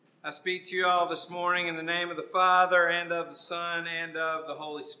I speak to you all this morning in the name of the Father, and of the Son, and of the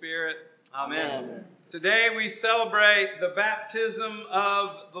Holy Spirit. Amen. Amen. Today we celebrate the baptism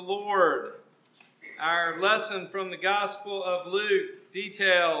of the Lord. Our lesson from the Gospel of Luke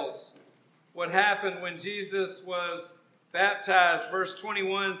details what happened when Jesus was baptized. Verse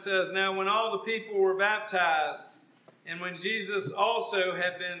 21 says, "Now when all the people were baptized, and when Jesus also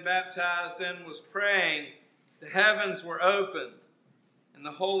had been baptized and was praying, the heavens were opened, and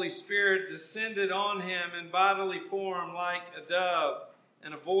the Holy Spirit descended on him in bodily form like a dove,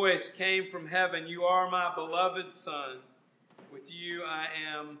 and a voice came from heaven, 'You are my beloved Son. With you I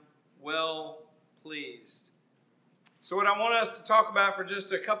am well pleased.'" So what I want us to talk about for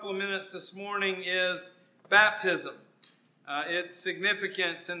just a couple of minutes this morning is baptism. Its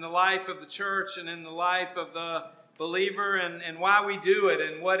significance in the life of the church and in the life of the believer, and why we do it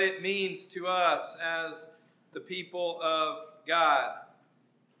and what it means to us as the people of God.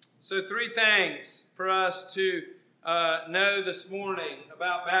 So 3 things for us to know this morning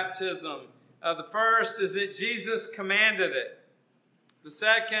about baptism. The first is that Jesus commanded it. The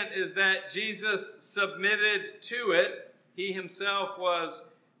second is that Jesus submitted to it. He himself was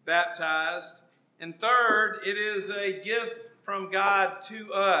baptized. And third, it is a gift from God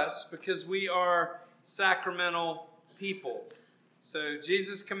to us because we are sacramental people. So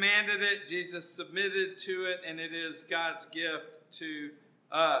Jesus commanded it, Jesus submitted to it, and it is God's gift to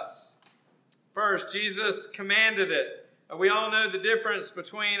us. First, Jesus commanded it. We all know the difference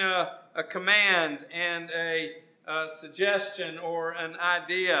between a command and a suggestion or an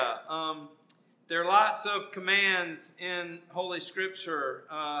idea. There are lots of commands in Holy Scripture.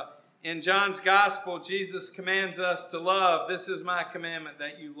 In John's Gospel, Jesus commands us to love. "This is my commandment,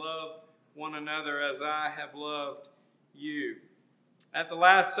 that you love one another as I have loved you." At the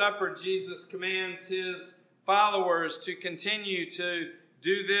Last Supper, Jesus commands his followers to continue to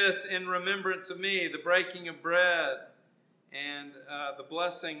do this in remembrance of me, the breaking of bread and the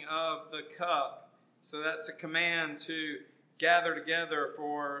blessing of the cup. So that's a command to gather together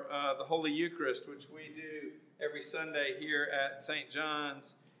for the Holy Eucharist, which we do every Sunday here at St.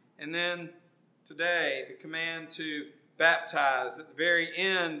 John's. And then today, the command to baptize. At the very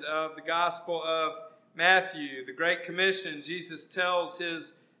end of the Gospel of Matthew, the Great Commission, Jesus tells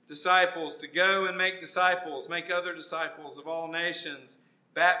his disciples to go and make disciples, make other disciples of all nations,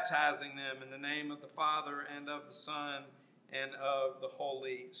 baptizing them in the name of the Father and of the Son and of the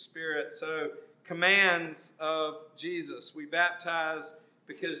Holy Spirit. So, commands of Jesus. We baptize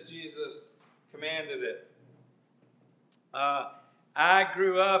because Jesus commanded it. I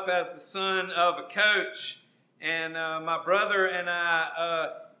grew up as the son of a coach, and my brother and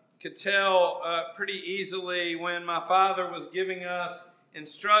I could tell pretty easily when my father was giving us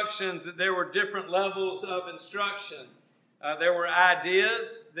instructions that there were different levels of instruction. There were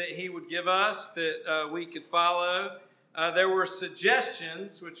ideas that he would give us that we could follow. There were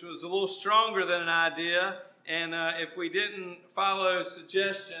suggestions, which was a little stronger than an idea, and if we didn't follow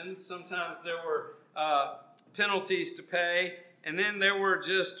suggestions, sometimes there were penalties to pay. And then there were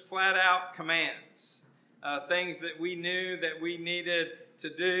just flat-out commands, things that we knew that we needed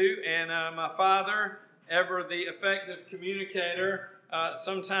to do. And my father, ever the effective communicator,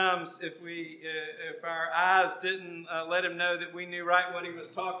 sometimes if our eyes didn't let him know that we knew right what he was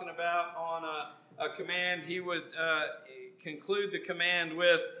talking about on a command, he would conclude the command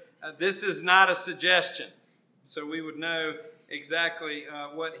with, "This is not a suggestion." So we would know exactly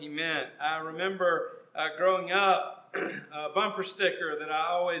what he meant. I remember growing up, a bumper sticker that I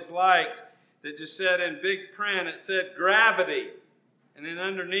always liked that just said in big print, it said "gravity." And then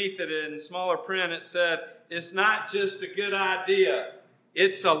underneath it in smaller print, it said, "It's not just a good idea,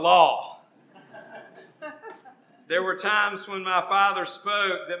 it's a law." There were times when my father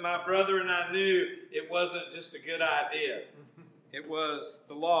spoke that my brother and I knew it wasn't just a good idea. It was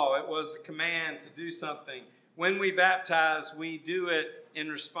the law. It was a command to do something. When we baptize, we do it in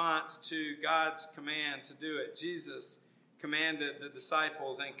response to God's command to do it. Jesus commanded the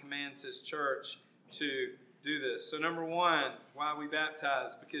disciples and commands his church to do this. So number 1, why we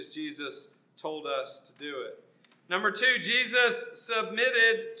baptize? Because Jesus told us to do it. Number 2, Jesus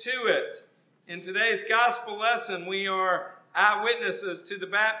submitted to it. In today's gospel lesson, we are eyewitnesses to the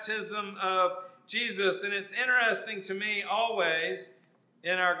baptism of Jesus. And it's interesting to me always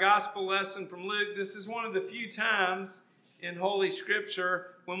in our gospel lesson from Luke, this is one of the few times in Holy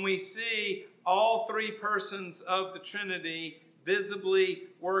Scripture when we see all 3 persons of the Trinity visibly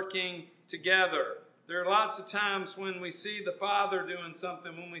working together. There are lots of times when we see the Father doing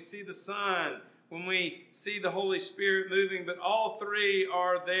something, when we see the Son, when we see the Holy Spirit moving, but all 3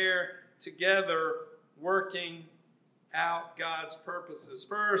 are there together working out God's purposes.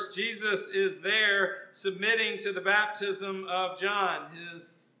 First, Jesus is there submitting to the baptism of John,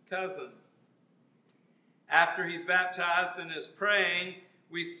 his cousin. After he's baptized and is praying,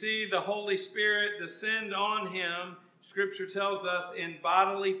 we see the Holy Spirit descend on him, Scripture tells us, in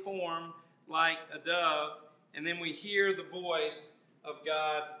bodily form like a dove. And then we hear the voice of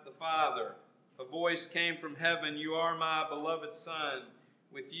God the Father. A voice came from heaven, "You are my beloved Son.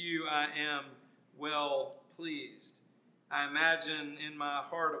 With you I am well pleased." I imagine in my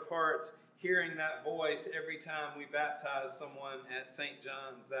heart of hearts hearing that voice every time we baptize someone at St.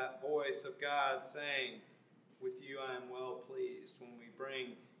 John's, that voice of God saying, "With you I am well pleased," when we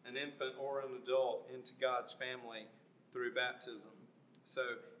bring an infant or an adult into God's family through baptism.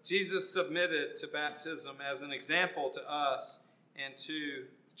 So Jesus submitted to baptism as an example to us and to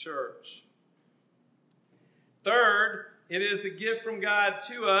the church. Third, it is a gift from God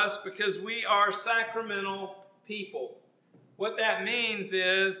to us because we are sacramental people. What that means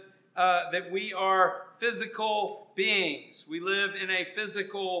is that we are physical beings. We live in a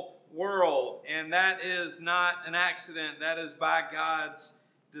physical world, and that is not an accident. That is by God's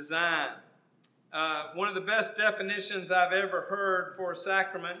design. One of the best definitions I've ever heard for a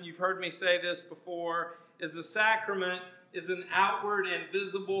sacrament, and you've heard me say this before, is a sacrament is an outward and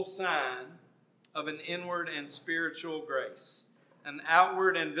visible sign of an inward and spiritual grace. An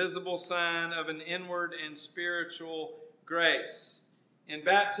outward and visible sign of an inward and spiritual grace. In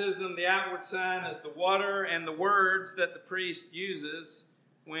baptism, the outward sign is the water and the words that the priest uses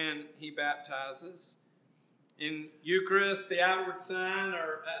when he baptizes. In Eucharist, the outward signs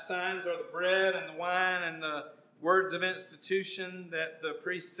are the bread and the wine and the words of institution that the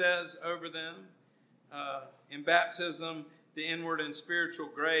priest says over them. In baptism, the inward and spiritual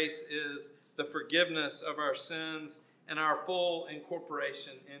grace is the forgiveness of our sins and our full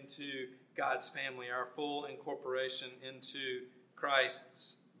incorporation into God's family, our full incorporation into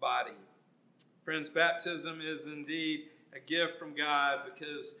Christ's body. Friends, baptism is indeed a gift from God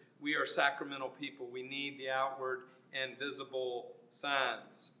because we are sacramental people. We need the outward and visible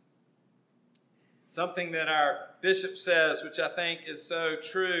signs. Something that our bishop says, which I think is so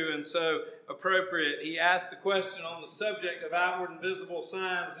true and so appropriate, he asked the question on the subject of outward and visible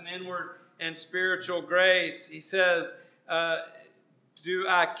signs and inward and spiritual grace. He says, do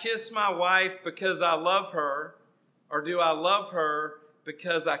I kiss my wife because I love her, or do I love her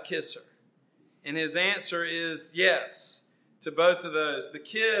because I kiss her? And his answer is yes to both of those. The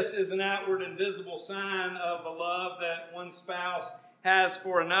kiss is an outward and visible sign of a love that one spouse has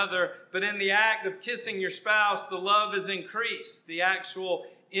for another, but in the act of kissing your spouse, the love is increased. The actual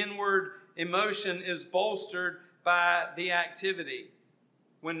inward emotion is bolstered by the activity.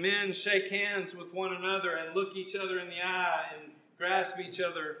 When men shake hands with one another and look each other in the eye and grasp each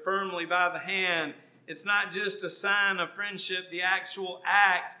other firmly by the hand, it's not just a sign of friendship. The actual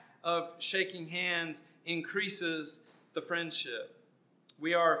act of shaking hands increases the friendship.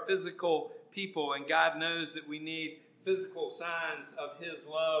 We are physical people, and God knows that we need physical signs of His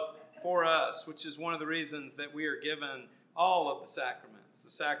love for us, which is one of the reasons that we are given all of the sacraments.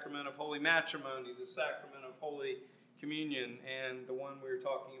 The sacrament of holy matrimony, the sacrament of holy communion, and the one we're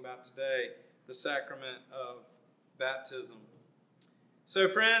talking about today, the sacrament of baptism. So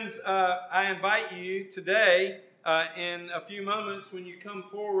friends, I invite you today, in a few moments when you come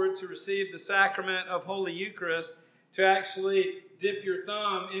forward to receive the sacrament of Holy Eucharist, to actually dip your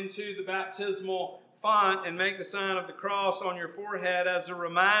thumb into the baptismal font and make the sign of the cross on your forehead as a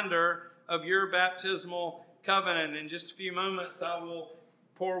reminder of your baptismal covenant. In just a few moments, I will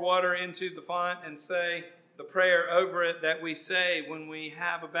pour water into the font and say the prayer over it that we say when we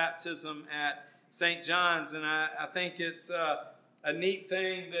have a baptism at St. John's. And I think it's a neat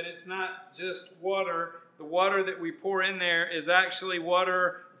thing that it's not just water. The water that we pour in there is actually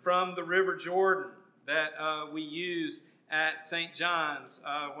water from the River Jordan that we use at St. John's.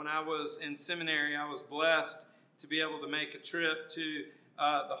 When I was in seminary, I was blessed to be able to make a trip to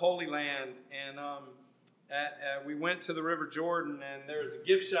the Holy Land. And we went to the River Jordan, and there's a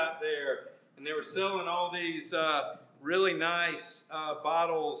gift shop there. And they were selling all these really nice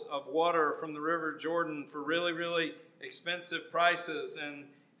bottles of water from the River Jordan for really, really expensive prices. And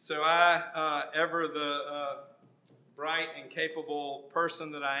so I, ever the bright and capable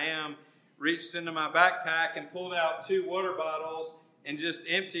person that I am, reached into my backpack and pulled out 2 water bottles and just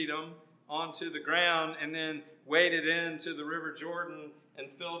emptied them onto the ground, and then waded into the River Jordan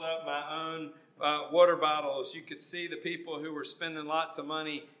and filled up my own water bottles. You could see the people who were spending lots of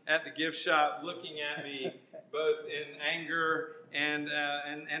money at the gift shop looking at me both in anger and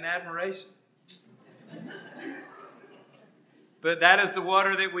admiration. But that is the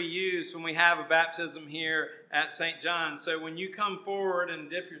water that we use when we have a baptism here at St. John. So when you come forward and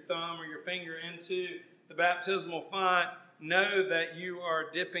dip your thumb or your finger into the baptismal font, know that you are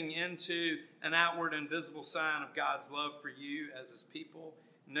dipping into an outward and visible sign of God's love for you as his people.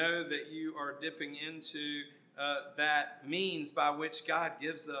 Know that you are dipping into that means by which God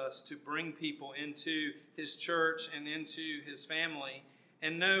gives us to bring people into his church and into his family.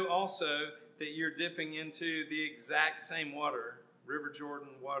 And know also that you're dipping into the exact same water, River Jordan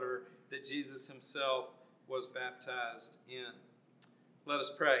water, that Jesus himself was baptized in. Let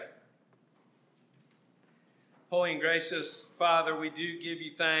us pray. Holy and gracious Father, we do give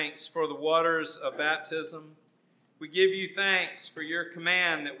you thanks for the waters of baptism. We give you thanks for your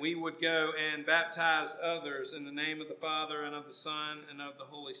command that we would go and baptize others in the name of the Father and of the Son and of the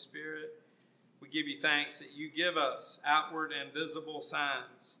Holy Spirit. We give you thanks that you give us outward and visible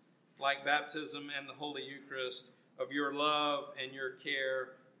signs like baptism and the Holy Eucharist of your love and your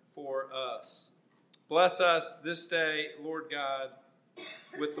care for us. Bless us this day, Lord God,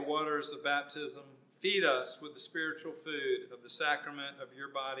 with the waters of baptism. Feed us with the spiritual food of the sacrament of your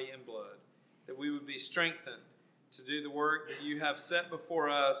body and blood, that we would be strengthened to do the work that you have set before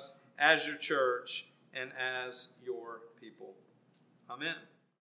us as your church and as your people. Amen.